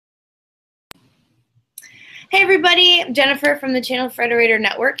Hey everybody, I'm Jennifer from the Channel Frederator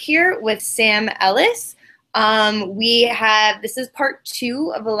Network here with Sam Ellis. This is part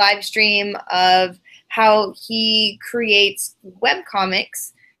 2 of a live stream of how he creates web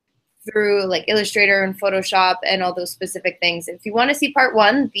comics through like Illustrator and Photoshop and all those specific things. If you want to see part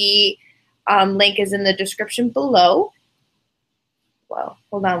 1, the link is in the description below. Well,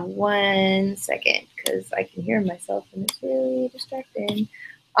 hold on 1 second because I can hear myself and it's really distracting.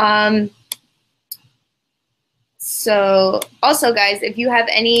 So also guys, if you have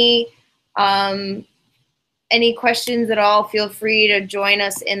any questions at all, feel free to join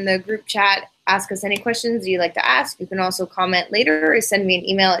us in the group chat. Ask us any questions you'd like to ask. You can also comment later or send me an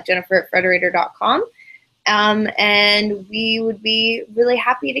email at jennifer@frederator.com. And we would be really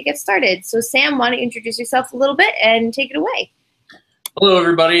happy to get started. So Sam, why don't you introduce yourself a little bit and take it away. Hello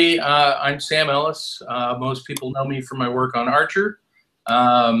everybody, I'm Sam Ellis. Most people know me for my work on Archer.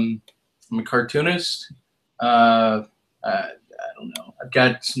 I'm a cartoonist. I don't know, I've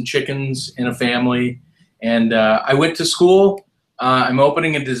got some chickens in a family, and I went to school. I'm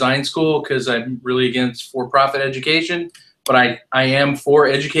opening a design school because I'm really against for-profit education, but I am for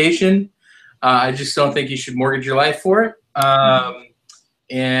education. I just don't think you should mortgage your life for it.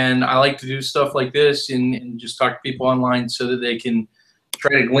 And I like to do stuff like this and just talk to people online so that they can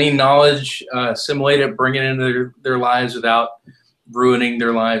try to glean knowledge, assimilate it, bring it into their lives without ruining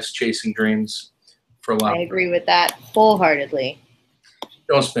their lives chasing dreams. For a lot. I agree with that wholeheartely.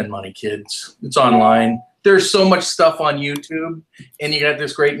 Don't spend money, kids. It's online. There's so much stuff on YouTube, and you got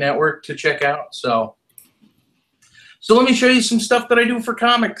this great network to check out. So let me show you some stuff that I do for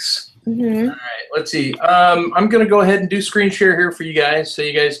comics. All right, let's see. I'm going to go ahead and do screen share here for you guys so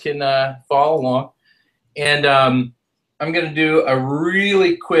you guys can follow along. And I'm going to do a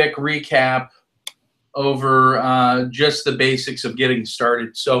really quick recap over just the basics of getting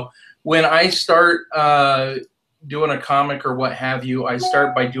started. So when I start doing a comic or what have you, I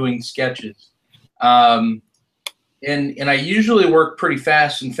start by doing sketches. And I usually work pretty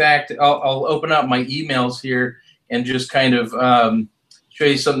fast. In fact, I'll open up my emails here and just kind of show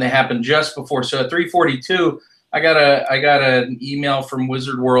you something that happened just before. So at 3:42, I got an email from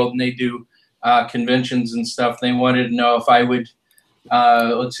Wizard World, and they do conventions and stuff. They wanted to know if I would,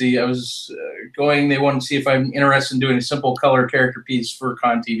 let's see, I was they wanted to see if I'm interested in doing a simple color character piece for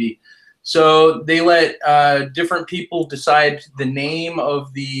Con TV. So they let different people decide the name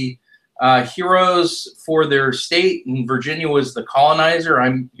of the heroes for their state, and Virginia was the colonizer.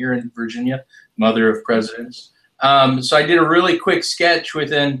 I'm here in Virginia, mother of presidents. So I did a really quick sketch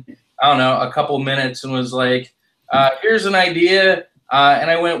within, I don't know, a couple minutes, and was like, here's an idea.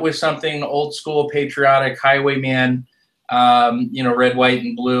 And I went with something old school, patriotic, highwayman, you know, red, white,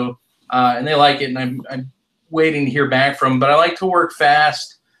 and blue. And they like it, and I'm waiting to hear back from them. But I like to work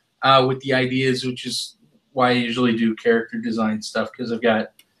fast with the ideas, which is why I usually do character design stuff, because I've got,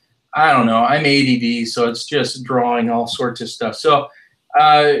 I don't know, I'm ADD, so it's just drawing all sorts of stuff. So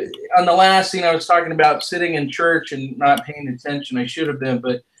on the last scene, I was talking about sitting in church and not paying attention. I should have been,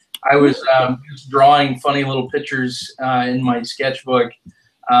 but I was just drawing funny little pictures in my sketchbook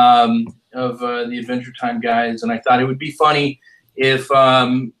of the Adventure Time guys, and I thought it would be funny if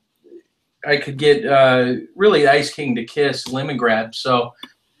I could get really Ice King to kiss Lemon Grab. So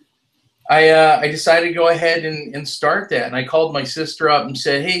I decided to go ahead and start that. And I called my sister up and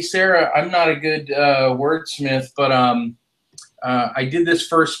said, hey, Sarah, I'm not a good wordsmith, but I did this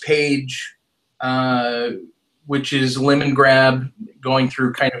first page, which is Lemon Grab going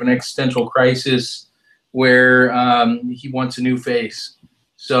through kind of an existential crisis where he wants a new face.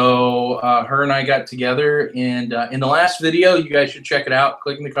 So her and I got together, and in the last video, you guys should check it out,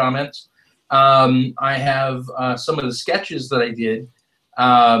 click in the comments. I have some of the sketches that I did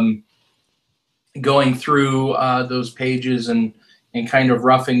going through those pages and kind of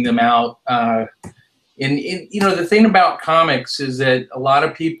roughing them out. And you know, the thing about comics is that a lot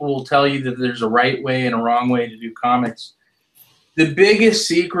of people will tell you that there's a right way and a wrong way to do comics. The biggest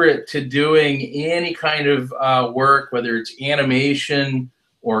secret to doing any kind of work, whether it's animation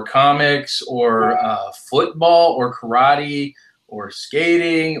or comics or football or karate or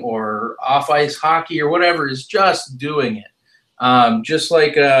skating or off-ice hockey or whatever, is just doing it. Just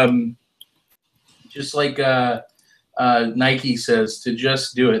like Nike says, to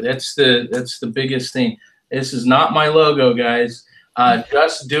just do it. That's the biggest thing. This is not my logo, guys.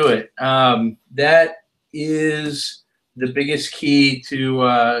 Just do it. That is the biggest key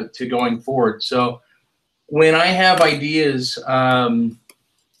to going forward. So when I have ideas, I'll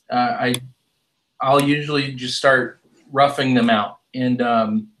usually just start roughing them out. And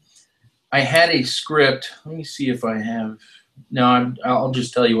I had a script. Let me see if I have. No, I'll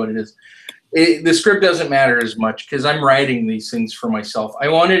just tell you what it is. the script doesn't matter as much because I'm writing these things for myself. I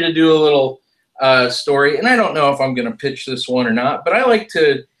wanted to do a little story, and I don't know if I'm going to pitch this one or not, but I like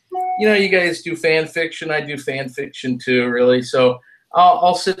to, you know, you guys do fan fiction. I do fan fiction too, really. So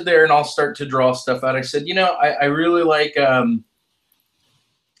I'll sit there and I'll start to draw stuff out. I said, you know, I really like,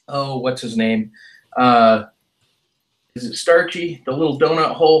 oh, what's his name? Is it Starchy, the little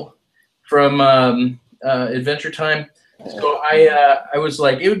donut hole from Adventure Time? So I was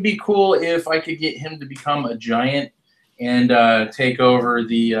like, it would be cool if I could get him to become a giant and take over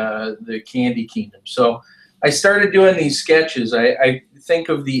the Candy Kingdom. So I started doing these sketches. I think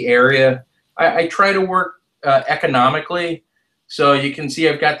of the area. I try to work economically. So you can see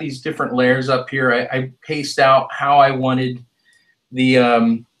I've got these different layers up here. I paced out how I wanted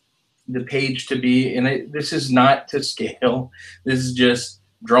the page to be, and this is not to scale. This is just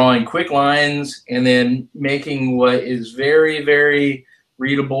drawing quick lines and then making what is very, very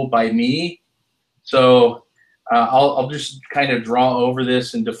readable by me. So I'll just kind of draw over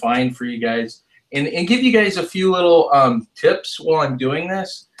this and define for you guys and give you guys a few little tips while I'm doing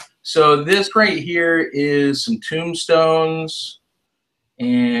this. So this right here is some tombstones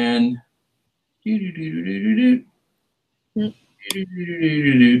and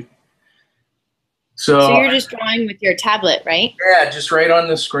So you're just drawing with your tablet, right? Yeah, just right on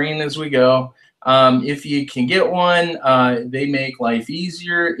the screen as we go. If you can get one, they make life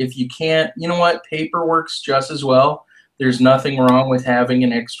easier. If you can't, you know what? Paper works just as well. There's nothing wrong with having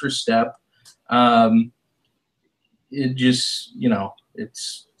an extra step. It just, you know, it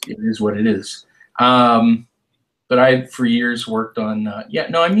is what it is. But I, for years, worked on, yeah,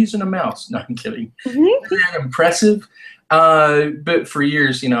 no, I'm using a mouse. No, I'm kidding. Isn't that impressive? But for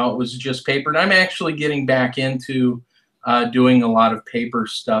years, you know, it was just paper. And I'm actually getting back into doing a lot of paper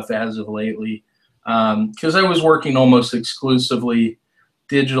stuff as of lately because I was working almost exclusively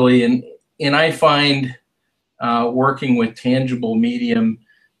digitally. And I find working with tangible medium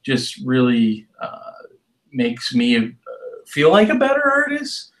just really makes me feel like a better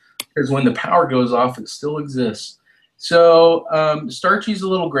artist because when the power goes off, it still exists. So Starchy's a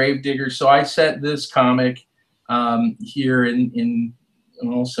little grave digger. So I set this comic here in a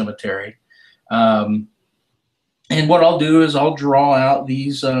little cemetery. And what I'll do is I'll draw out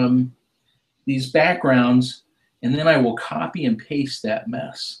these backgrounds, and then I will copy and paste that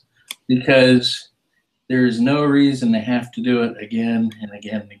mess because there's no reason to have to do it again and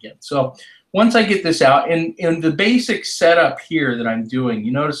again and again. So once I get this out, and the basic setup here that I'm doing,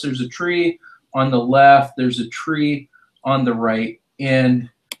 you notice there's a tree on the left, there's a tree on the right. And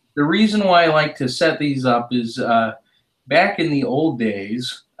the reason why I like to set these up is back in the old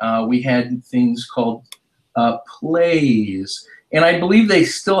days, we had things called plays. And I believe they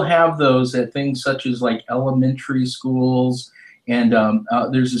still have those at things such as like elementary schools. And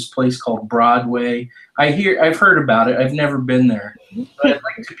there's this place called Broadway. I've heard about it. I've never been there, but I'd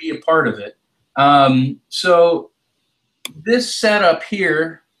like to be a part of it. So this setup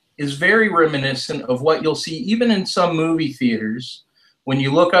here is very reminiscent of what you'll see even in some movie theaters. When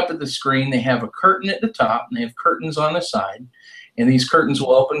you look up at the screen, they have a curtain at the top and they have curtains on the side. And these curtains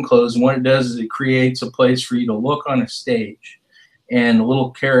will open and close. And what it does is it creates a place for you to look on a stage. And the little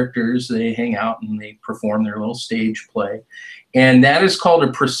characters, they hang out and they perform their little stage play. And that is called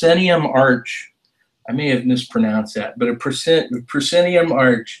a proscenium arch. I may have mispronounced that, but a proscenium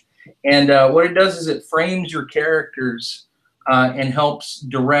arch. And what it does is it frames your characters and helps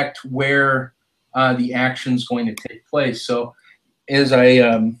direct where the action's going to take place. So as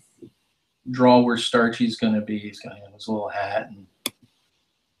I draw where Starchy's going to be, he's going to have his little hat. And,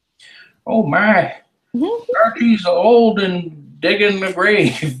 oh my, Starchy's old and digging the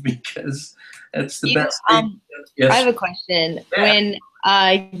grave because that's the best thing. Yes. I have a question. Yeah.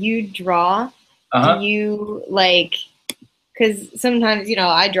 When you draw, do you like, because sometimes, you know,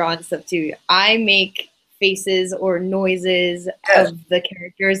 I draw and stuff too. I make faces or noises of the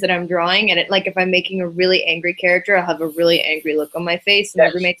characters that I'm drawing. And like if I'm making a really angry character, I'll have a really angry look on my face. And my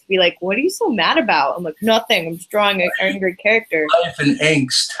roommates will be like, what are you so mad about? I'm like, nothing. I'm just drawing an angry character. Life and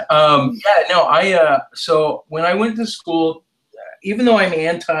angst. Yeah, no, so when I went to school, even though I'm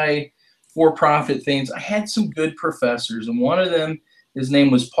anti-for-profit things, I had some good professors. And one of them, his name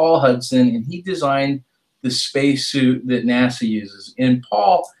was Paul Hudson, and he designed the spacesuit that NASA uses. And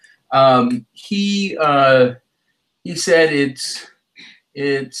Paul, he said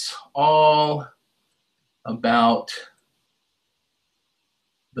it's all about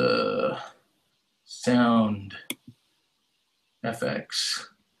the sound FX.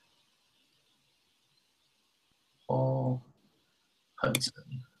 Paul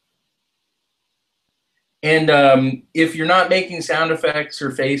Hudson. And if you're not making sound effects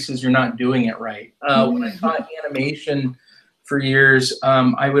or faces, you're not doing it right. When I taught animation for years,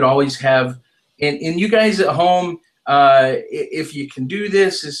 I would always have, and you guys at home, if you can do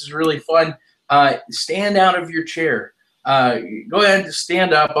this, this is really fun. Stand out of your chair. Go ahead and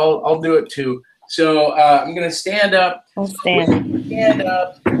stand up. I'll do it too. So I'm going to stand up. I'll stand. Stand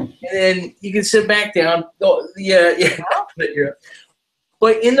up, and then you can sit back down. Oh, yeah.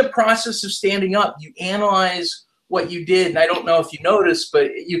 But in the process of standing up, you analyze what you did. And I don't know if you noticed,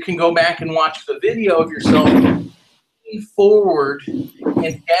 but you can go back and watch the video of yourself forward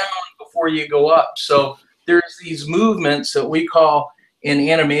and down before you go up. So there's these movements that we call in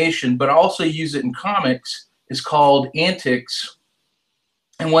animation, but also use it in comics, is called antics.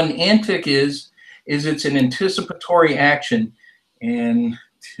 And what an antic is it's an anticipatory action.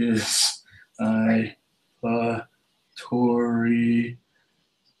 Anticipatory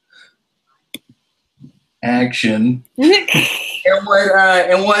action. And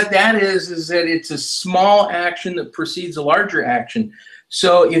what that is that it's a small action that precedes a larger action.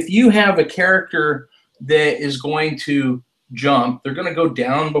 So if you have a character that is going to jump, they're going to go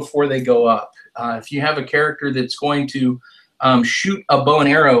down before they go up. If you have a character that's going to shoot a bow and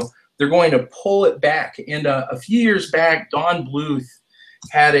arrow, they're going to pull it back. And a few years back, Don Bluth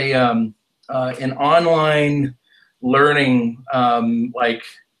had an online learning,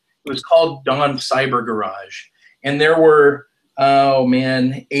 it was called Don Cyber Garage. And there were,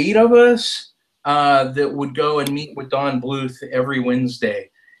 8 of us that would go and meet with Don Bluth every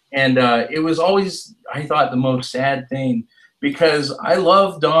Wednesday. And it was always, I thought, the most sad thing, because I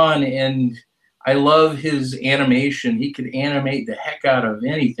love Don and I love his animation. He could animate the heck out of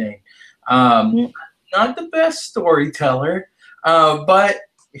anything. Not the best storyteller, but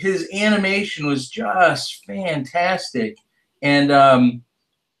his animation was just fantastic. And,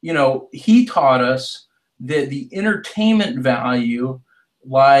 he taught us that the entertainment value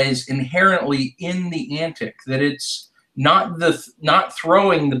lies inherently in the antic, that it's not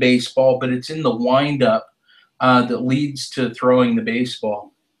throwing the baseball, but it's in the windup that leads to throwing the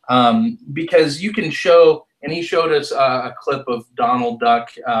baseball. Because you can show, and he showed us a clip of Donald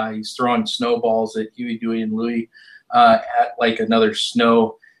Duck. He's throwing snowballs at Huey, Dewey, and Louie at like another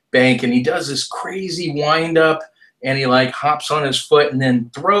snow bank, and he does this crazy windup, and he like hops on his foot and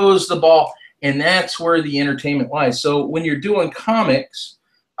then throws the ball. And that's where the entertainment lies. So when you're doing comics,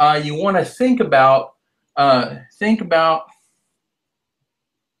 you want to think about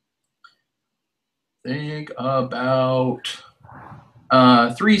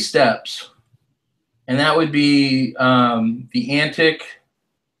 3 steps. And that would be the antic,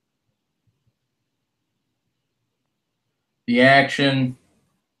 the action,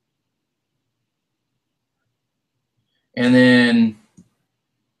 and then,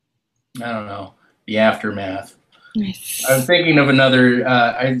 I don't know, the aftermath. Nice. I'm thinking of another,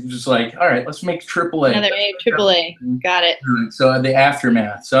 I was just like, all right, let's make AAA. Another AAA. Got it. So the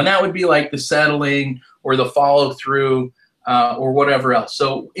aftermath. So that would be like the settling or the follow through or whatever else.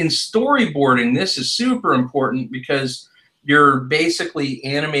 So in storyboarding, this is super important because you're basically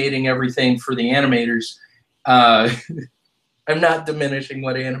animating everything for the animators. I'm not diminishing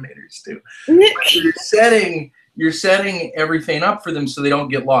what animators do. You're setting everything up for them so they don't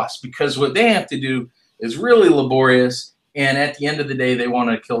get lost, because what they have to do is really laborious, and at the end of the day, they want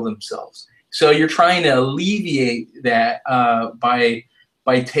to kill themselves. So you're trying to alleviate that by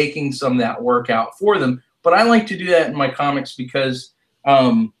taking some of that work out for them. But I like to do that in my comics because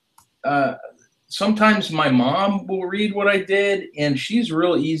sometimes my mom will read what I did, and she's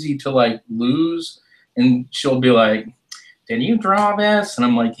real easy to like lose, and she'll be like, "Did you draw this?" And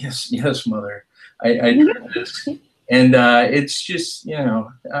I'm like, "Yes, mother. I drew this." And it's just, you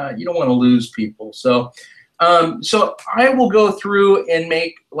don't want to lose people. So so I will go through and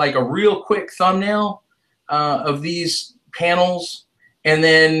make like a real quick thumbnail of these panels, and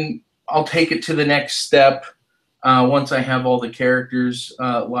then I'll take it to the next step once I have all the characters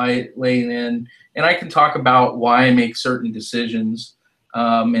laying in. And I can talk about why I make certain decisions.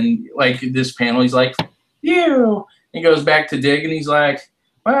 And like this panel, he's like, "Phew." He goes back to dig, and he's like,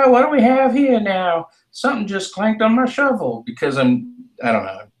 "Well, what do we have here now? Something just clanked on my shovel," because I don't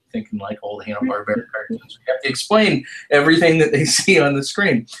know, I'm thinking like old Hanna-Barbera cartoons. We have to explain everything that they see on the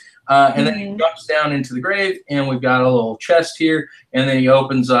screen. And then he jumps down into the grave, and we've got a little chest here, and then he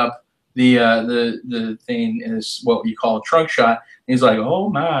opens up the thing is what you call a trunk shot. And he's like, "Oh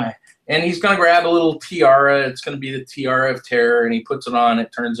my." And he's going to grab a little tiara. It's going to be the tiara of terror, and he puts it on.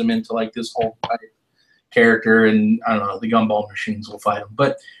 It turns him into like this whole type character, and I don't know, the gumball machines will fight him.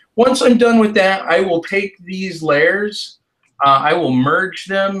 But once I'm done with that, I will take these layers, I will merge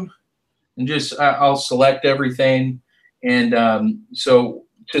them and just I'll select everything. And so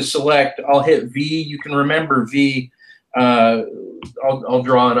to select, I'll hit V. You can remember V. I'll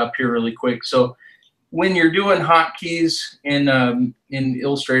draw it up here really quick. So when you're doing hotkeys in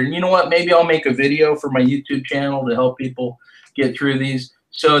Illustrator, and you know what? Maybe I'll make a video for my YouTube channel to help people get through these.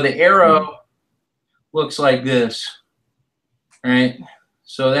 So the arrow looks like this, right?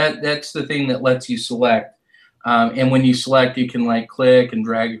 So that's the thing that lets you select. And when you select, you can like click and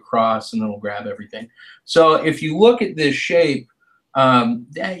drag across, and it'll grab everything. So if you look at this shape,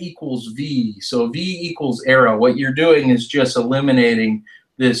 that equals V. So V equals arrow. What you're doing is just eliminating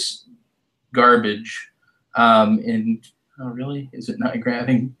this garbage. And oh, really? Is it not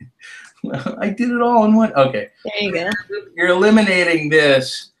grabbing? I did it all in one. Okay. There you go. You're eliminating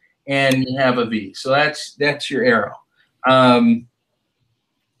this, and you have a V. So that's your arrow.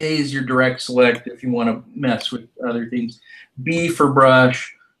 A is your direct select if you want to mess with other things. B for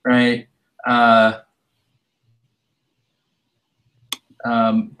brush, right? But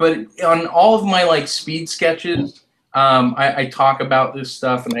on all of my like speed sketches, I talk about this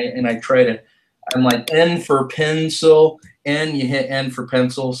stuff, and I try to. I'm like N for pencil, N, you hit N for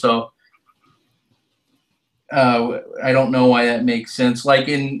pencil. So I don't know why that makes sense. Like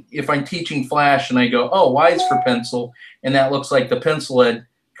if I'm teaching Flash and I go, oh, Y is for pencil, and that looks like the pencil head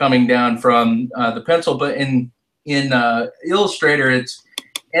coming down from the pencil. But in Illustrator, it's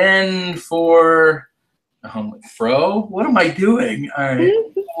N for fro. What am I doing? All right,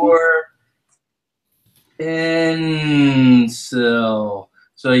 for pencil.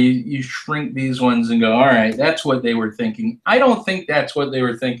 So you shrink these ones and go, all right, that's what they were thinking. I don't think that's what they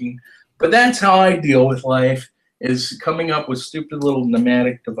were thinking, but that's how I deal with life, is coming up with stupid little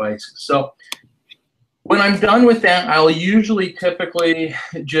pneumatic devices. So when I'm done with that, I'll usually typically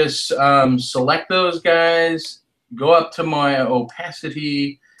just select those guys, go up to my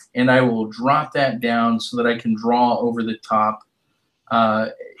opacity, and I will drop that down so that I can draw over the top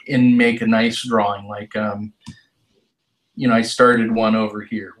and make a nice drawing. Like, you know, I started one over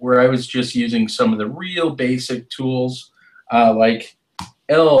here where I was just using some of the real basic tools like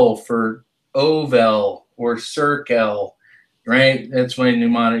L for oval or circle, right? That's my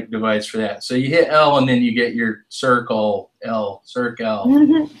mnemonic device for that. So you hit L and then you get your circle, L,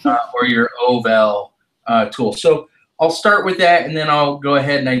 circle, or your oval tool. So I'll start with that, and then I'll go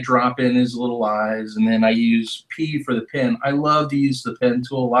ahead and I drop in his little eyes, and then I use P for the pen. I love to use the pen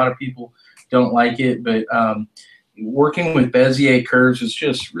tool. A lot of people don't like it, but working with Bezier curves is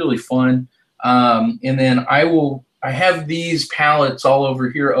just really fun. And then I have these palettes all over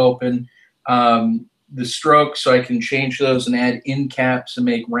here open. The strokes, so I can change those and add end caps and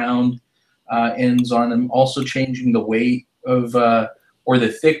make round ends on them. Also changing the weight of or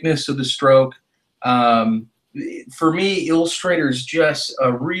the thickness of the stroke. For me, Illustrator is just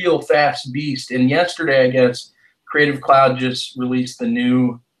a real fast beast. And yesterday, I guess, Creative Cloud just released the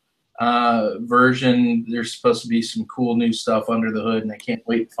new version. There's supposed to be some cool new stuff under the hood, and I can't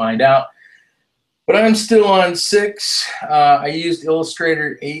wait to find out. But I'm still on 6. I used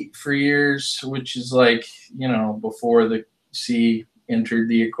Illustrator 8 for years, which is like, you know, before the C entered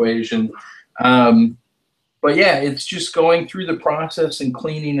the equation. But yeah, it's just going through the process and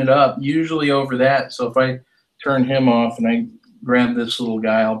cleaning it up, usually over that. So if I turn him off and I grab this little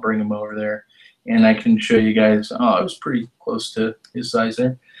guy, I'll bring him over there, and I can show you guys. Oh, it was pretty close to his size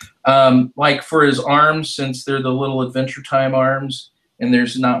there. Like for his arms, since they're the little Adventure Time arms and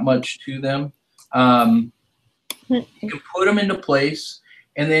there's not much to them, you can put them into place,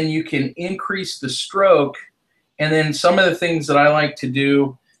 and then you can increase the stroke. And then some of the things that I like to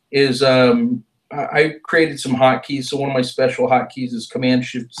do is I created some hotkeys. So one of my special hotkeys is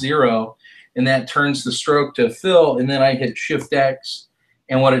Command-Shift-0, and that turns the stroke to fill. And then I hit Shift-X,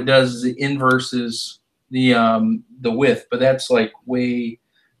 and what it does is it inverses the width. But that's like way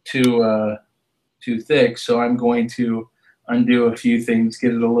too thick. So I'm going to undo a few things,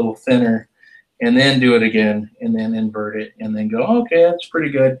 get it a little thinner, and then do it again, and then invert it, and then go, okay, that's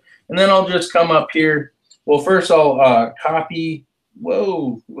pretty good. And then I'll just come up here. Well, first I'll copy.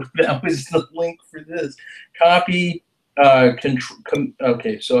 Whoa, that was the link for this. Copy,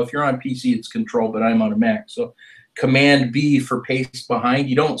 okay, so if you're on PC, it's Control, but I'm on a Mac. So Command B for paste behind.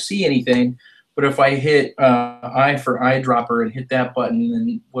 You don't see anything, but if I hit I for eyedropper and hit that button,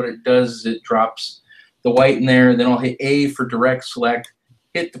 then what it does is it drops the white in there. Then I'll hit A for direct select,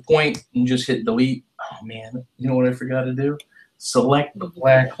 hit the point, and just hit delete. Oh man, you know what I forgot to do? Select the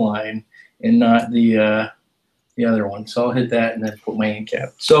black line and not the other one. So I'll hit that and then put my end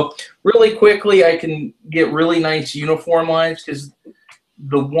cap. So really quickly, I can get really nice uniform lines, because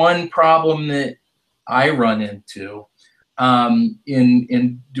the one problem that I run into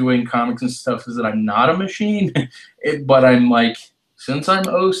in doing comics and stuff is that I'm not a machine, but I'm like, since I'm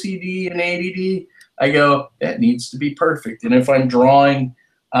OCD and ADD, I go, that needs to be perfect. And if I'm drawing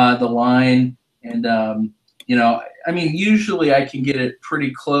the line and, you know, I mean, usually I can get it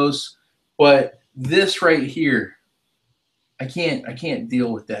pretty close, but this right here, I can't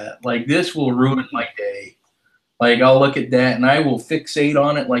deal with that. Like, this will ruin my day. Like, I'll look at that and I will fixate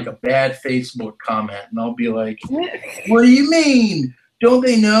on it like a bad Facebook comment. And I'll be like, what do you mean? Don't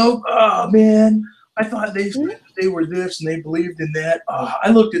they know? Oh, man, I thought they said they were this and they believed in that. Oh, I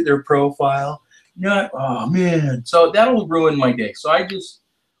looked at their profile. Not, oh, man. So that'll ruin my day. So I just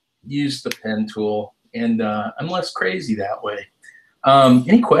use the pen tool, and I'm less crazy that way.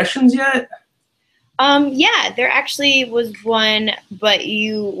 Any questions yet? Yeah, there actually was one, but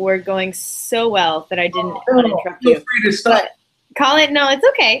you were going so well that I didn't want to interrupt you. Feel free to stop. But Colin, no, it's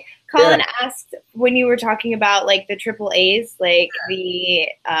okay. Colin asked when you were talking about like the triple A's, like the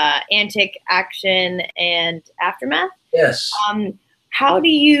Antic, Action, and Aftermath. Yes. How do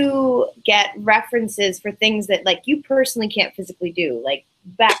you get references for things that like you personally can't physically do, like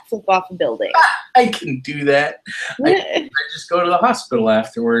backflip off a building? I can do that. I just go to the hospital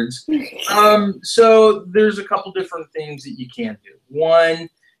afterwards. So there's a couple different things that you can do. One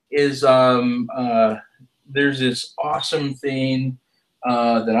is there's this awesome thing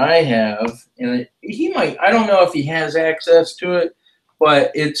that I have, and he might, I don't know if he has access to it,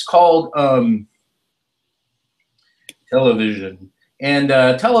 but it's called television. And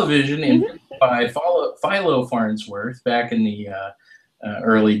television, invented by Philo Farnsworth back in the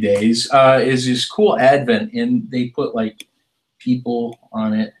early days, is this cool advent, and they put like people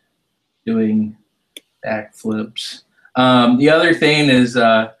on it doing backflips. The other thing is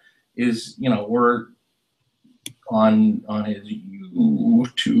you know, we're on his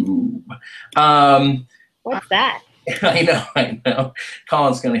YouTube. What's that? I know.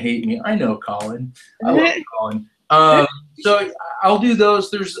 Colin's gonna hate me. I know Colin. I love Colin. So I'll do those.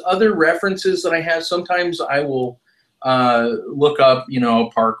 There's other references that I have. Sometimes I will look up, you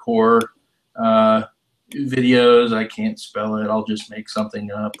know, parkour videos. I can't spell it. I'll just make something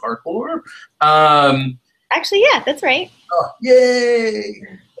up. Parkour. Actually, yeah, that's right. Oh, yay!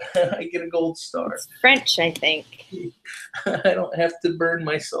 I get a gold star. It's French, I think. I don't have to burn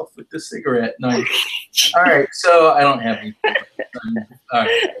myself with the cigarette. No. All right, so I don't have any. All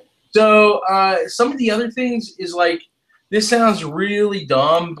right. So some of the other things is like, this sounds really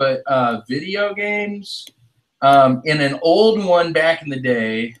dumb, but video games. In an old one back in the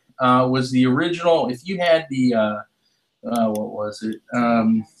day was the original. If you had the what was it?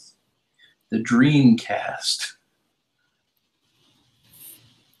 The Dreamcast.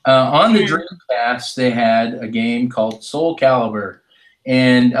 On the Dreamcast, they had a game called Soul Calibur,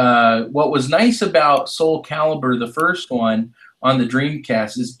 and what was nice about Soul Calibur, the first one on the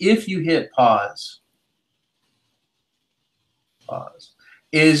Dreamcast, is if you hit pause,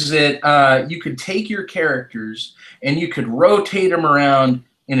 is that you could take your characters and you could rotate them around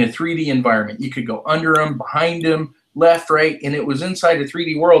in a 3D environment. You could go under them, behind them, left, right, and it was inside a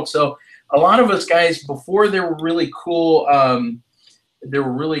 3D world. So a lot of us guys, before there were really cool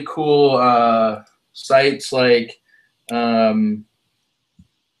sites like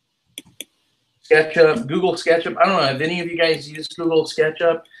SketchUp, Google SketchUp. I don't know, have any of you guys used Google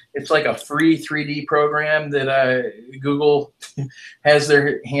SketchUp? It's like a free 3D program that Google has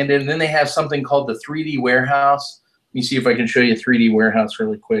their hand in. And then they have something called the 3D Warehouse. Let me see if I can show you 3D Warehouse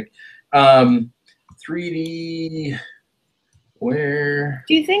really quick. 3D Where?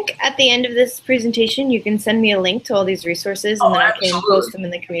 Do you think at the end of this presentation you can send me a link to all these resources and then I can post them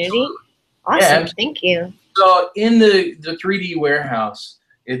in the community? Awesome, thank you. So in the 3D Warehouse,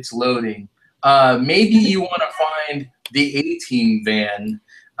 it's loading. Maybe you want to find the A-Team van.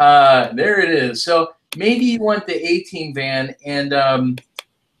 There it is. So maybe you want the A-Team van and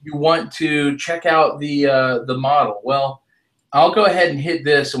you want to check out the model. Well, I'll go ahead and hit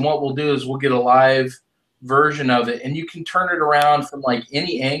this, and what we'll do is we'll get a live version of it, and you can turn it around from like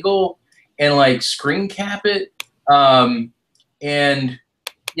any angle and like screen cap it. And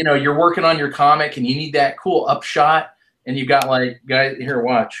you know, you're working on your comic and you need that cool upshot, and you got like, guys, here,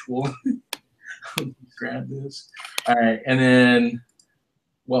 watch. We'll grab this. All right, and then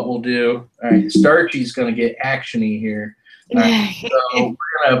what we'll do, all right, Starchy's gonna get actiony here. So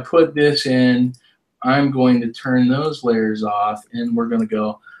we're gonna put this in. I'm going to turn those layers off, and we're gonna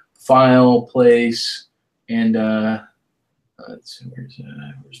go File, Place, and let's see,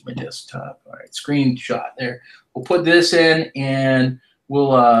 where's my desktop? All right, screenshot there. We'll put this in, and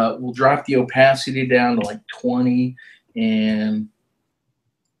we'll drop the opacity down to like 20, and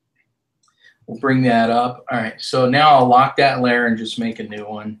we'll bring that up. All right, so now I'll lock that layer and just make a new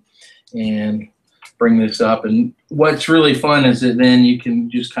one and bring this up. And what's really fun is that then you can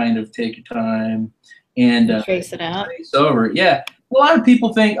just kind of take your time and trace it out. Trace over it. Yeah, a lot of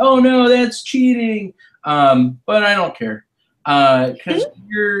people think, oh no, that's cheating, but I don't care, because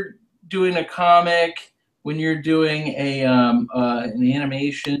you're doing a comic, when you're doing a an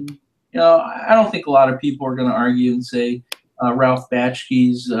animation, you know, I don't think a lot of people are going to argue and say Ralph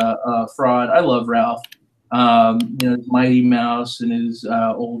Bakshi's fraud. I love Ralph. You know, his Mighty Mouse and his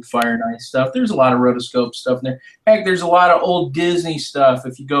old Fire and Ice stuff. There's a lot of rotoscope stuff in there. Heck, there's a lot of old Disney stuff.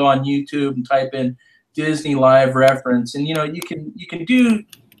 If you go on YouTube and type in Disney live reference, and you know, you can do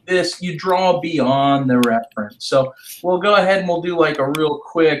this. You draw beyond the reference. So we'll go ahead and we'll do like a real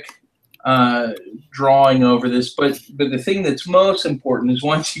quick drawing over this. But the thing that's most important is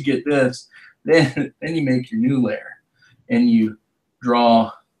once you get this, then you make your new layer and you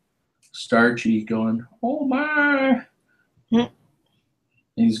draw Starchy going, oh my.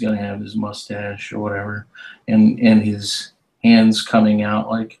 He's gonna have his mustache or whatever, and his hands coming out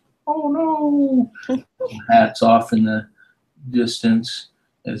like, oh no. Hats off in the distance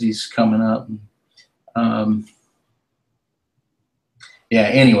as he's coming up. Yeah,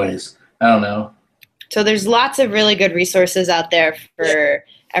 anyways, I don't know. So there's lots of really good resources out there for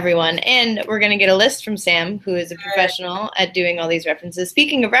everyone. And we're going to get a list from Sam, who is a professional at doing all these references.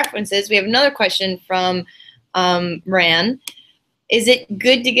 Speaking of references, we have another question from Ran. Is it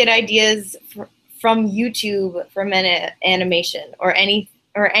good to get ideas from YouTube from an animation or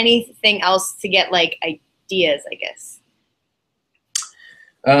anything else to get like ideas, I guess?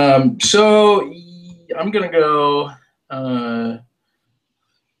 So I'm going to go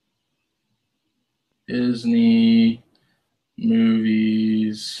Disney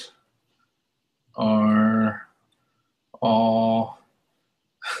movies are all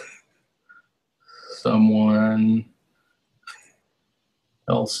someone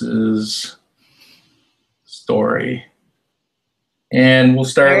else's story. And we'll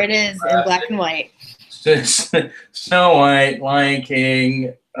start. There it is in black and white. Snow White, Lion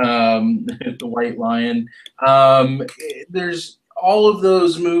King, The White Lion. There's all of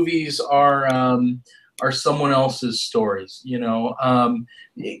those movies are someone else's stories. You know,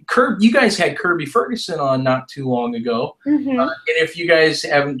 you guys had Kirby Ferguson on not too long ago, and if you guys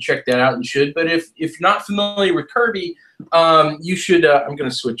haven't checked that out, you should. But if you're not familiar with Kirby, you should. I'm going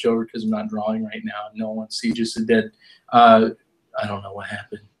to switch over because I'm not drawing right now. No one wants to see just a dead. I don't know what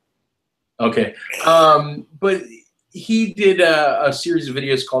happened. Okay, but he did a series of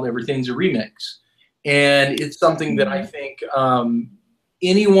videos called Everything's a Remix, and it's something that I think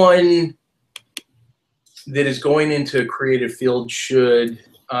anyone that is going into a creative field should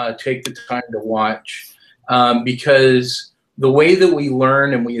take the time to watch, because the way that we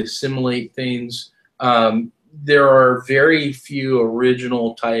learn and we assimilate things, there are very few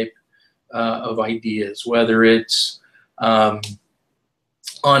original type of ideas, whether it's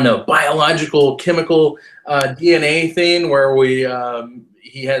on a biological, chemical DNA thing where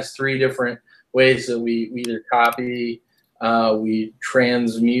he has 3 different ways that we either copy, we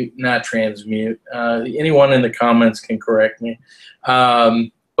not transmute. Anyone in the comments can correct me.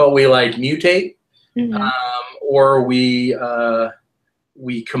 But we like mutate, or we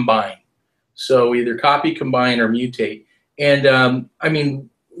combine. So either copy, combine, or mutate. And I mean,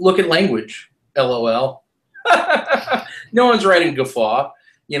 look at language. LOL. No one's writing guffaw.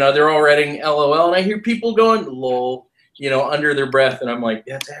 You know, they're all writing LOL, and I hear people going lol, you know, under their breath, and I'm like,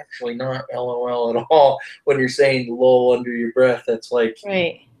 that's actually not LOL at all. When you're saying lol under your breath, that's like,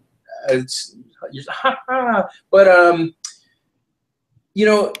 right. It's just, ha ha. But you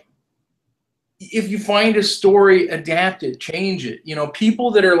know, if you find a story, adapt it, change it. You know,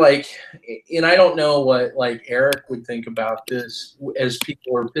 people that are like, and I don't know what like Eric would think about this as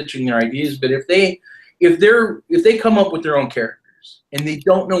people are pitching their ideas, but if they come up with their own characters and they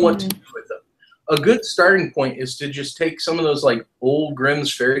don't know what to do with them, a good starting point is to just take some of those like old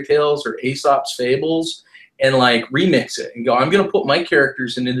Grimm's fairy tales or Aesop's fables and like remix it and go, I'm going to put my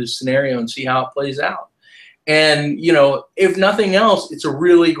characters into this scenario and see how it plays out. And, you know, if nothing else, it's a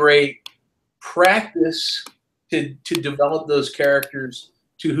really great practice to develop those characters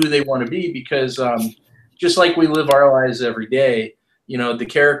to who they want to be, because just like we live our lives every day, you know, the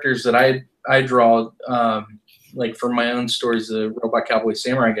characters that I draw, like from my own stories, the Robot Cowboy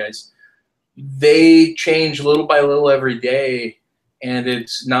Samurai guys, they change little by little every day, and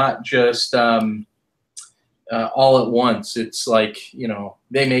it's not just all at once. It's like, you know,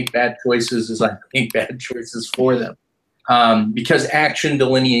 they make bad choices as I make bad choices for them, because action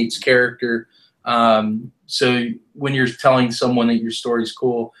delineates character. So when you're telling someone that your story's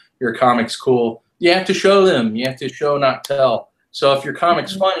cool, your comic's cool, you have to show them. You have to show, not tell. So if your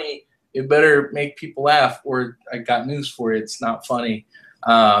comic's funny, it better make people laugh, or I got news for you, it's not funny.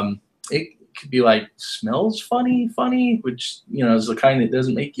 It could be like, smells funny, which, you know, is the kind that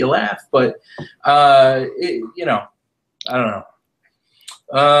doesn't make you laugh. But, you know, I don't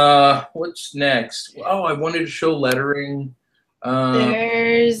know. What's next? Oh, I wanted to show lettering.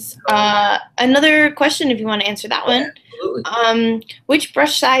 There's another question if you want to answer that one. Absolutely. Which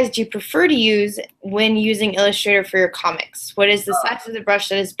brush size do you prefer to use when using Illustrator for your comics? What is the size of the brush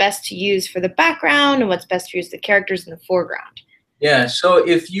that is best to use for the background, and what's best to use the characters in the foreground? Yeah, so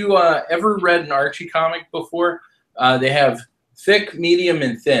if you ever read an Archie comic before, they have thick, medium,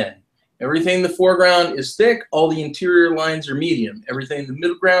 and thin. Everything in the foreground is thick. All the interior lines are medium. Everything in the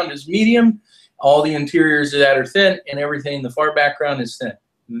middle ground is medium. All the interiors that are thin, and everything in the far background is thin.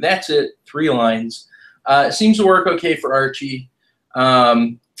 That's it, 3 lines. It seems to work okay for Archie.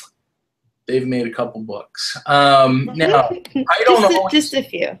 They've made a couple books. Now, I don't know. Just a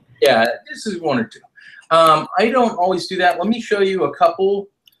few. Yeah, this is 1 or 2. I don't always do that. Let me show you a couple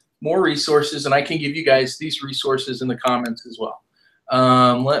more resources, and I can give you guys these resources in the comments as well.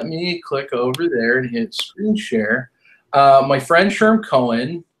 Let me click over there and hit screen share. My friend Sherm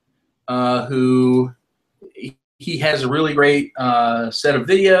Cohen, who he has a really great set of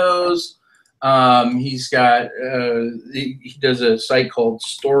videos. He's got he does a site called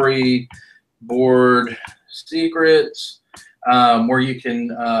Storyboard Secrets, where you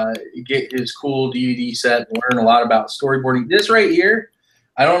can get his cool DVD set and learn a lot about storyboarding. This right here,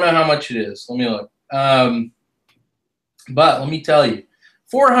 I don't know how much it is. Let me look. But let me tell you,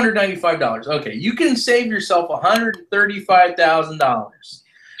 $495. Okay, you can save yourself $135,000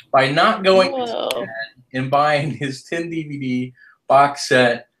 by not going and buying his 10 DVD box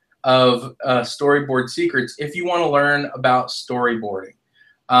set of Storyboard Secrets if you want to learn about storyboarding.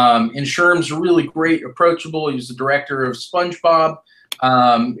 And Sherm's really great, approachable. He was the director of SpongeBob.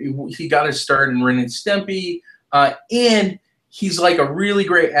 He got his start in Ren and Stimpy. And he's like a really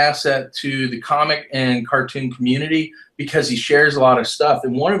great asset to the comic and cartoon community because he shares a lot of stuff.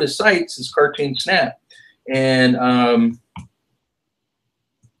 And one of his sites is Cartoon Snap. And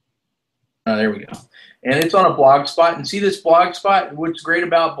there we go. And it's on a Blogspot. And see this Blogspot? What's great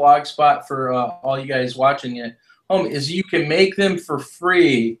about Blogspot for all you guys watching it home is you can make them for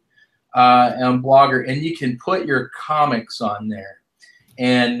free on Blogger, and you can put your comics on there.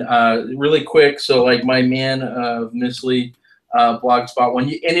 And really quick, so like my Man of Missley Blogspot one,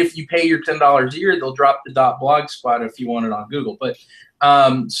 and if you pay your $10 a year, they'll drop the .blogspot if you want it on Google. But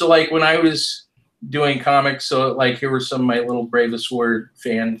so like when I was doing comics, so like here were some of my little Bravest Word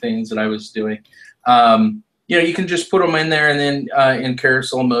fan things that I was doing. You know, you can just put them in there, and then in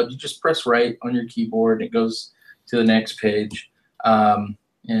carousel mode, you just press right on your keyboard, and it goes to the next page, and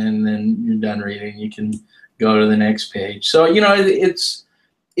then you're done reading. You can go to the next page. So you know, it's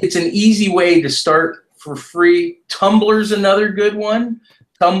an easy way to start for free. Tumblr's another good one.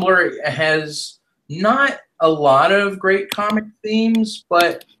 Tumblr has not a lot of great comic themes,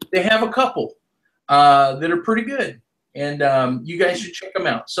 but they have a couple that are pretty good, and you guys should check them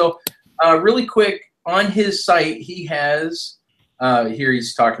out. So really quick, on his site, he has here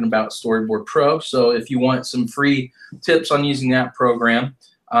he's talking about Storyboard Pro. So if you want some free tips on using that program,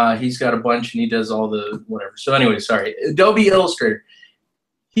 he's got a bunch, and he does all the whatever. So anyway, sorry, Adobe Illustrator.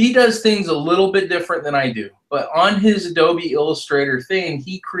 He does things a little bit different than I do. But on his Adobe Illustrator thing,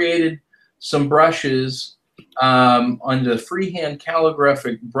 he created some brushes on the freehand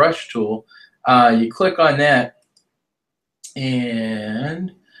calligraphic brush tool. You click on that,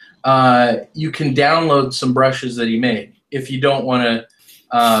 and you can download some brushes that he made if you don't want to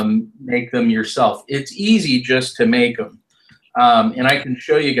make them yourself. It's easy just to make them. And I can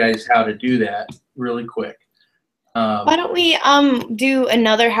show you guys how to do that really quick. Why don't we do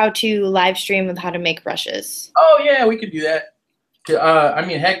another how-to live stream of how to make brushes? Oh, yeah, we could do that. I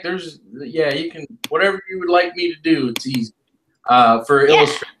mean, heck, yeah, you can, whatever you would like me to do, it's easy for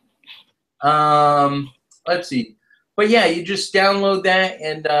Illustrator. Let's see. But yeah, you just download that,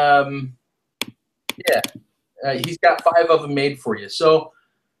 and yeah, he's got 5 of them made for you. So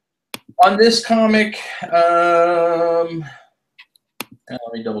on this comic, let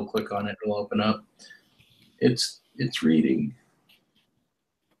me double click on it. It'll open up. It's reading.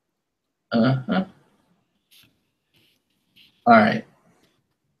 All right.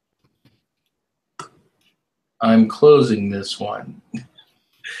 I'm closing this one.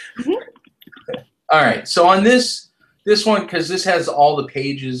 All right. So on this one, because this has all the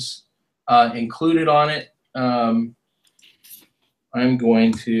pages included on it, I'm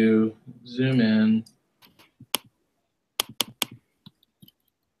going to zoom in.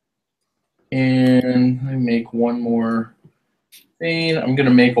 And let me make one more thing. I'm going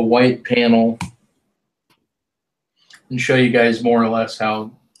to make a white panel and show you guys more or less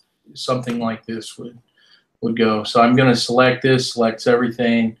how something like this would go. So I'm going to select this, selects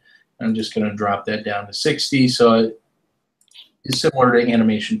everything. I'm just going to drop that down to 60 so it is similar to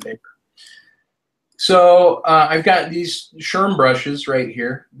animation paper. So I've got these Sherm brushes right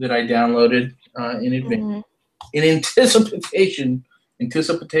here that I downloaded in advance. In anticipation.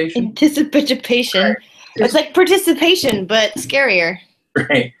 Anticipation. Right. It's like participation, but scarier.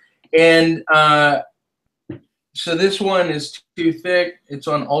 Right. And so this one is too thick. It's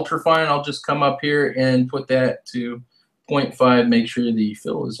on ultrafine. I'll just come up here and put that to 0.5, make sure the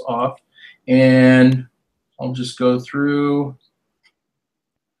fill is off. And I'll just go through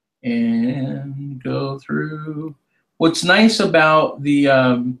and go through. What's nice about the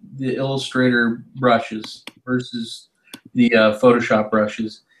Illustrator brushes versus the Photoshop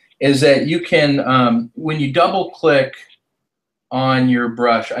brushes is that you can, when you double click on your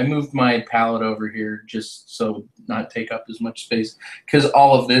brush, I moved my palette over here just so not take up as much space because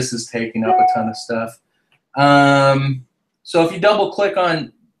all of this is taking up a ton of stuff. So if you double click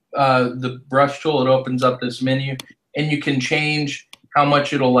on the brush tool, it opens up this menu and you can change how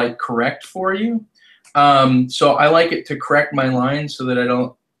much it'll like correct for you. So I like it to correct my lines so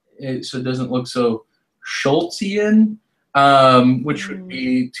that so it doesn't look so Schultzian, which would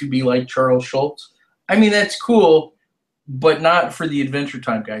be to be like Charles Schultz. I mean, that's cool, but not for the Adventure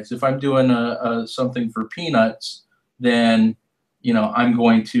Time guys. If I'm doing something for Peanuts, then I'm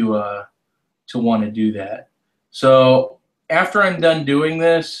going to want to do that. So after I'm done doing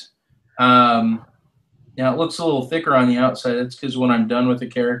this, now it looks a little thicker on the outside. That's because when I'm done with the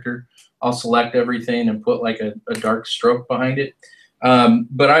character, I'll select everything and put like a dark stroke behind it.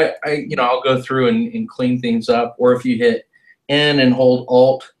 But I'll go through and clean things up. Or if you hit N and hold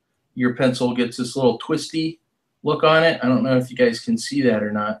Alt, your pencil gets this little twisty look on it. I don't know if you guys can see that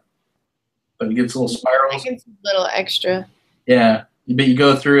or not, but it gets little spirals. I can see a little extra. Yeah, but you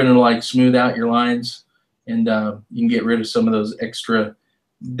go through and it'll like smooth out your lines, and you can get rid of some of those extra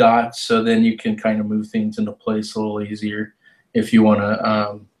dots. So then you can kind of move things into place a little easier if you want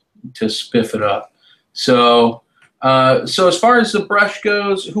to spiff it up. So so as far as the brush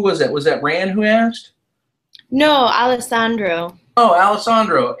goes, who was that? Was that Rand who asked? No, Alessandro. Oh,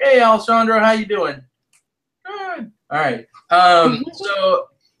 Alessandro. Hey, Alessandro, how you doing? Good. All right. So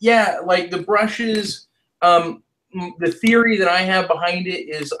yeah, like the brushes, the theory that I have behind it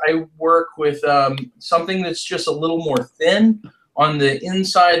is I work with something that's just a little more thin on the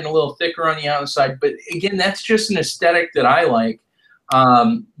inside and a little thicker on the outside. But again, that's just an aesthetic that I like.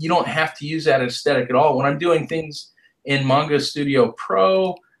 You don't have to use that aesthetic at all. When I'm doing things in Manga Studio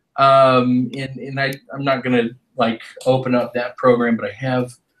Pro, and I'm not going to like open up that program, but I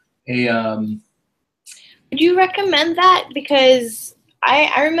have a... Would you recommend that? Because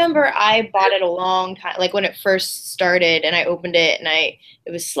I remember I bought it a long time, like when it first started, and I opened it and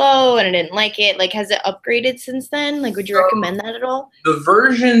it was slow and I didn't like it. Like, has it upgraded since then? Like, would you recommend that at all? The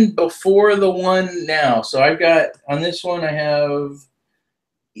version before the one now. So I've got, on this one, I have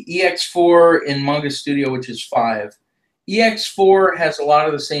EX4 in Manga Studio, which is 5. EX4 has a lot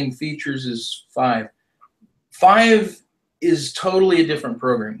of the same features as 5. 5 is totally a different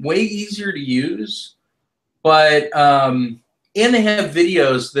program. Way easier to use, but and they have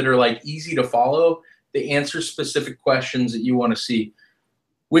videos that are like easy to follow. They answer specific questions that you want to see,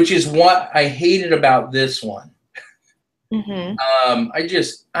 which is what I hated about this one. I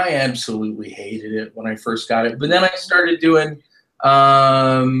absolutely hated it when I first got it. But then I started doing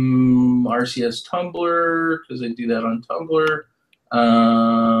RCS Tumblr because I do that on Tumblr.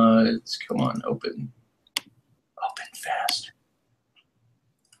 Come on, open fast.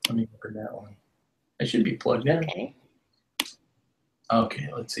 Let me open that one. I should be plugged in. Okay,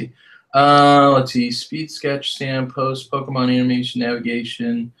 let's see. Let's see. Speed sketch, Sam, post, Pokemon animation,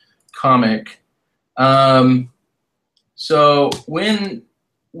 navigation, comic. So when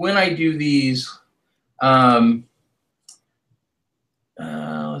I do these, let's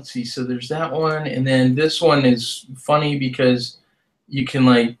see. So there's that one, and then this one is funny because you can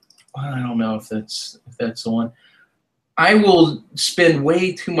like, I don't know if that's the one. I will spend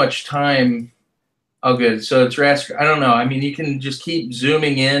way too much time. Oh, good. So it's raster. I don't know. I mean, you can just keep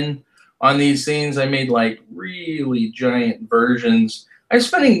zooming in on these things. I made like really giant versions. I'm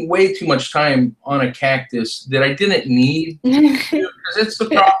spending way too much time on a cactus that I didn't need to, because it's the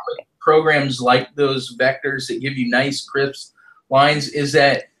problem with programs like those vectors that give you nice, crisp lines, is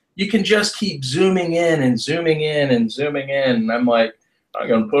that you can just keep zooming in and zooming in and zooming in. And I'm like, I'm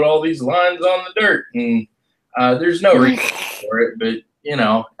going to put all these lines on the dirt. And there's no reason for it, but, you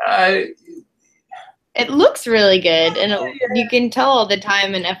know, It looks really good, and you can tell all the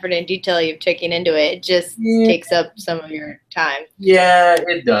time and effort and detail you've taken into it. It just takes up some of your time. Yeah,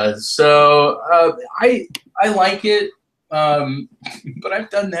 it does. So I like it, but I've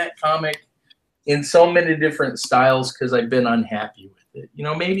done that comic in so many different styles because I've been unhappy with it. You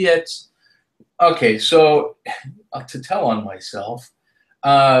know, maybe it's okay. So to tell on myself,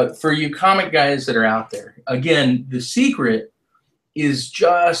 for you comic guys that are out there, again, the secret is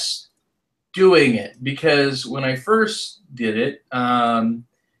just doing it, because when I first did it,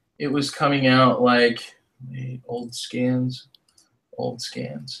 it was coming out like old scans.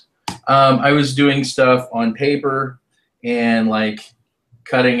 I was doing stuff on paper and like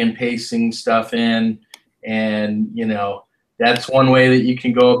cutting and pasting stuff in, and you know, that's one way that you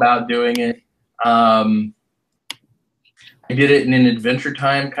can go about doing it. I did it in an Adventure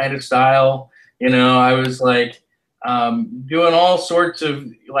Time kind of style. You know, I was like doing all sorts of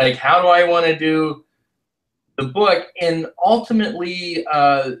like, how do I want to do the book? And ultimately,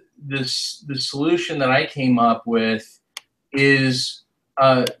 the solution that I came up with is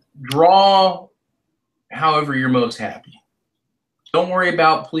draw however you're most happy. Don't worry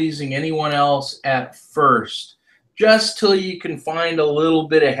about pleasing anyone else at first, just till you can find a little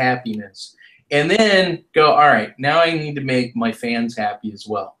bit of happiness. And then go, all right, now I need to make my fans happy as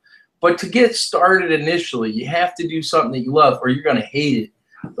well. But to get started initially, you have to do something that you love, or you're going to hate it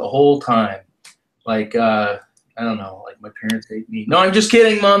the whole time. Like, I don't know, like my parents hate me. No, I'm just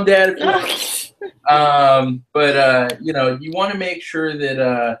kidding, Mom, Dad. But you know, you want to make sure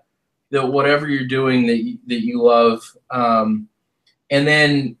that that whatever you're doing that you love, and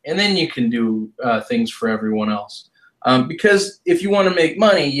then you can do things for everyone else. Because if you want to make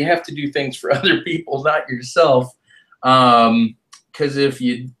money, you have to do things for other people, not yourself. Because if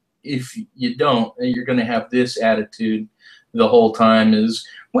you don't, you're going to have this attitude the whole time: is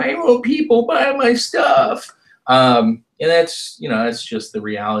why won't people buy my stuff? And that's, you know, that's just the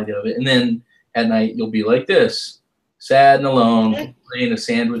reality of it. And then at night you'll be like this, sad and alone, playing a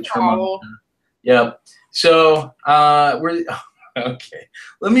sandwich from my. Yep. So we're okay.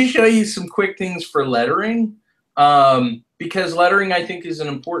 Let me show you some quick things for lettering, because lettering, I think, is an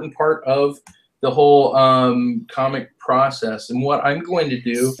important part of the whole comic process. And what I'm going to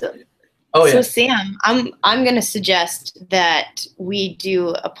do. So Sam, I'm going to suggest that we do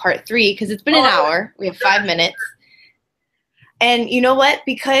a part 3, because it's been an hour. We have 5 minutes. And you know what?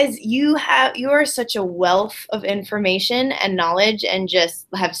 Because you are such a wealth of information and knowledge and just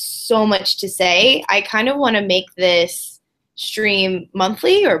have so much to say, I kind of want to make this stream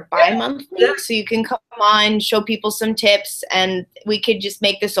monthly or bi-monthly, so you can come on, show people some tips, and we could just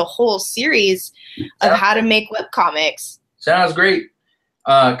make this a whole series of how to make webcomics. Sounds great.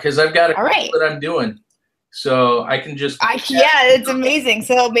 Because I've got a couple that I'm doing, so I can just. Yeah, it's amazing.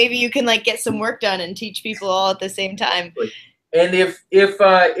 So maybe you can like get some work done and teach people all at the same time. And if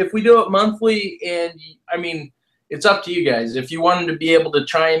we do it monthly, and I mean, it's up to you guys. If you wanted to be able to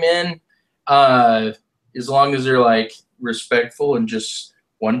chime in, as long as they're like respectful and just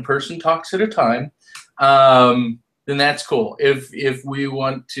one person talks at a time, then that's cool. If we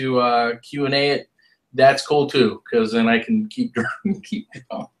want to Q&A it, that's cool too, because then I can keep going.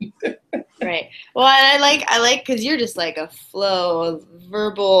 Right. Well, I like because you're just like a flow of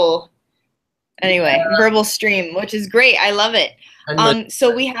verbal. Anyway, verbal stream, which is great. I love it.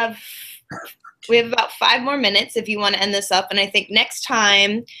 So we have about 5 more minutes if you want to end this up, and I think next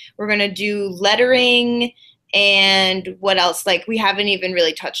time we're gonna do lettering and what else? Like we haven't even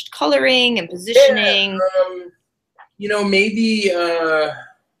really touched coloring and positioning. Yeah, you know, maybe.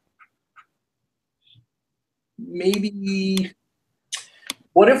 Maybe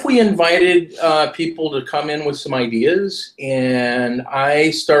what if we invited people to come in with some ideas, and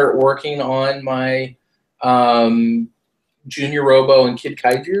I start working on my Junior Robo and Kid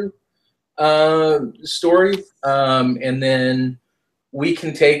Kaiju story, and then we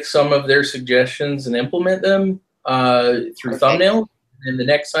can take some of their suggestions and implement them through thumbnails. And the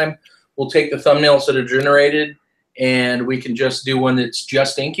next time we'll take the thumbnails that are generated, and we can just do one that's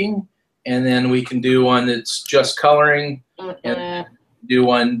just inking. And then we can do one that's just coloring, and do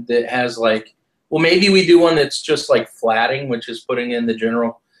one that has like, well, maybe we do one that's just like flatting, which is putting in the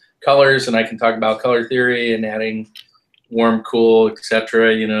general colors, and I can talk about color theory and adding warm, cool,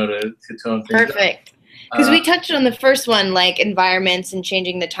 etc. You know, to tone things. Perfect. Because we touched on the first one, like environments and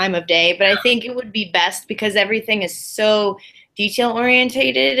changing the time of day, but I think it would be best because everything is so detail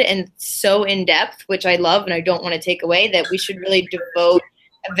orientated and so in depth, which I love and I don't want to take away, that we should really devote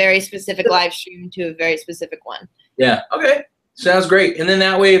a very specific live stream to a very specific one. Yeah. Okay. Sounds great. And then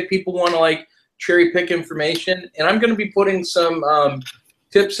that way, if people want to like cherry pick information, and I'm going to be putting some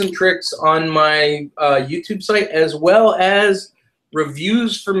tips and tricks on my YouTube site, as well as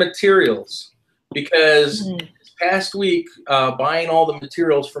reviews for materials. Because this past week, buying all the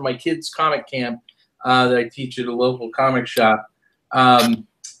materials for my kids' comic camp that I teach at a local comic shop,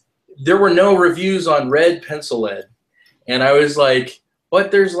 there were no reviews on red pencil lead. And I was like,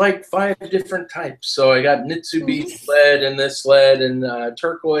 but there's like 5 different types. So I got Mitsubishi lead and this lead and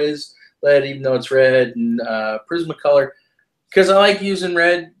turquoise lead, even though it's red, and Prismacolor, because I like using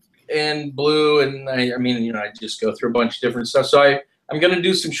red and blue. And I mean, you know, I just go through a bunch of different stuff. So I'm going to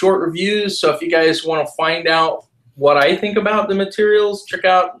do some short reviews. So if you guys want to find out what I think about the materials, check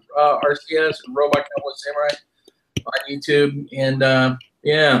out RCS and Robot Cowboy Samurai on YouTube. And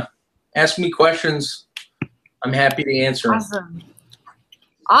yeah, ask me questions. I'm happy to answer them. Awesome.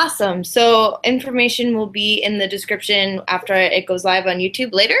 Awesome. So information will be in the description after it goes live on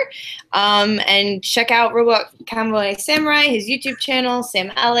YouTube later. And check out Robot Cowboy Samurai, his YouTube channel, Sam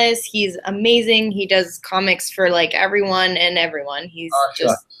Ellis. He's amazing. He does comics for like everyone and everyone. He's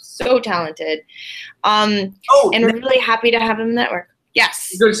just so talented. And we're really happy to have him in the network.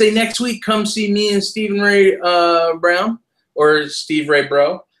 Yes. You're going to say next week, come see me and Stephen Ray Brown, or Steve Ray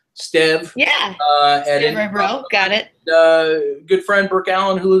Bro. Stev. Yeah. Steve Ray Bro. Got it. Good friend Brooke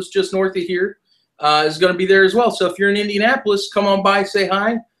Allen, who lives just north of here, is going to be there as well. So if you're in Indianapolis, come on by, say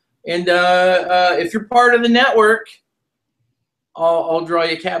hi. And if you're part of the network, I'll draw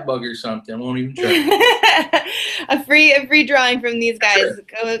you a cat bug or something. I won't even try. a free drawing from these guys.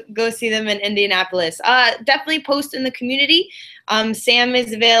 Sure. Go see them in Indianapolis. Definitely post in the community. Sam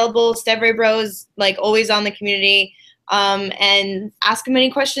is available. Stev Ray Bro is like always on the community. And ask him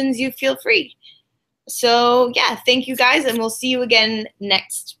any questions, you feel free. So yeah, thank you guys, and we'll see you again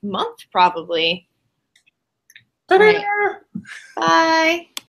next month probably. Right. Bye.